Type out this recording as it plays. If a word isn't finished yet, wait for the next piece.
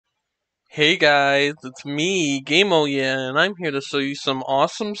Hey guys, it's me, Gameoyeah, and I'm here to show you some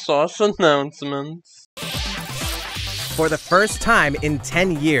awesome sauce announcements. For the first time in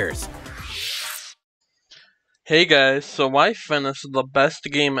 10 years. Hey guys, so I finished the best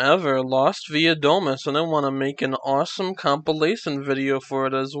game ever, Lost via Domus, and I want to make an awesome compilation video for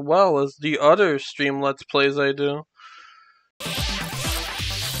it as well as the other stream Let's Plays I do.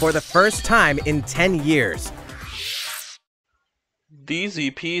 For the first time in 10 years. These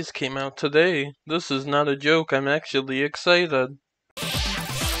EPs came out today. This is not a joke, I'm actually excited.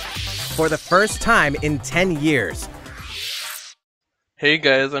 For the first time in 10 years. Hey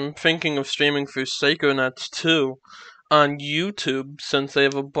guys, I'm thinking of streaming for Psychonauts 2 on YouTube since I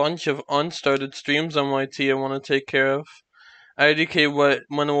have a bunch of unstarted streams on YT I want to take care of. IDK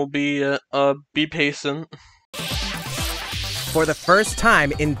when it will be patient. For the first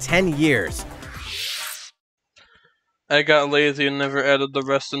time in 10 years. I got lazy and never added the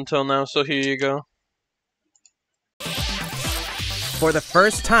rest until now, so here you go. For the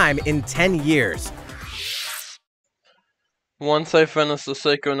first time in 10 years. Once I finish the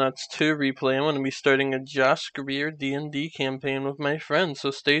Psychonauts 2 replay, I'm going to be starting a Josh Greer D&D campaign with my friends,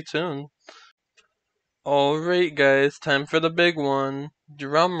 so stay tuned. Alright guys, time for the big one.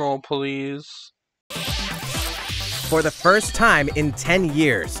 Drumroll please. For the first time in 10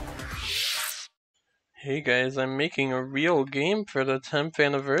 years. Hey guys, I'm making a real game for the 10th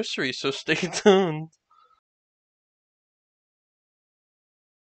anniversary, so stay tuned.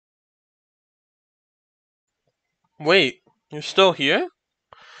 Wait, you're still here?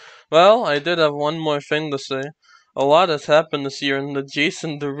 Well, I did have one more thing to say. A lot has happened this year in the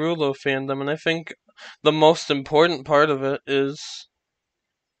Jason Derulo fandom, and I think the most important part of it is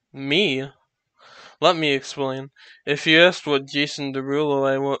me. Let me explain. If you asked what Jason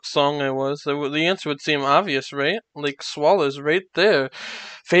Derulo song I was, the answer would seem obvious, right? Like Swallow's right there.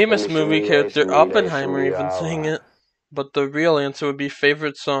 Famous movie character Oppenheimer even sang it. But the real answer would be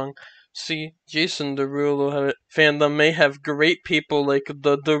favorite song. See, Jason Derulo fandom may have great people like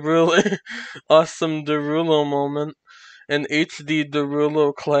the Derulo, awesome Derulo moment, and HD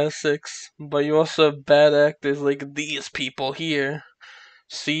Derulo classics, but you also have bad actors like these people here.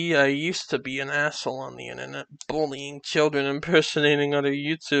 See, I used to be an asshole on the internet, bullying children, impersonating other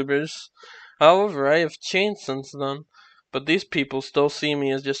YouTubers. However, I have changed since then. But these people still see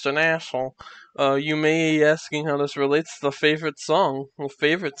me as just an asshole. You may be asking how this relates to the favorite song. Well,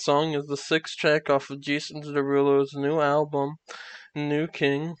 favorite song is the 6th track off of Jason Derulo's new album, New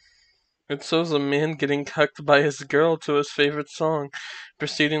King. It shows a man getting cucked by his girl to his favorite song,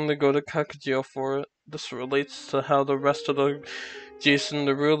 proceeding to go to cuck jail for it. This relates to how the rest of the Jason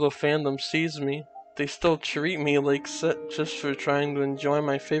Derulo fandom sees me. They still treat me like shit just for trying to enjoy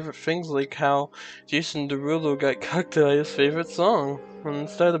my favorite things, like how Jason Derulo got cucked by his favorite song. And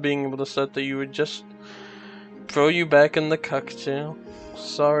instead of being able to set that, you would just throw you back in the cuck jail.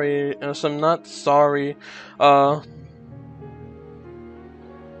 Sorry, I'm not sorry. I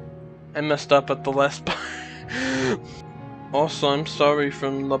messed up at the last part. Also, I'm sorry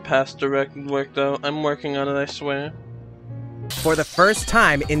from the past direct worked out. I'm working on it, I swear. For the first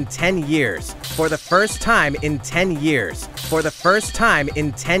time in 10 years. For the first time in 10 years. For the first time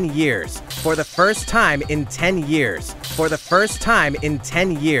in 10 years. For the first time in 10 years. For the first time in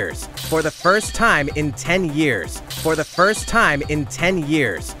 10 years. For the first time in 10 years. For the first time in 10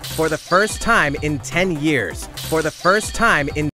 years. For the first time in 10 years. For the first time in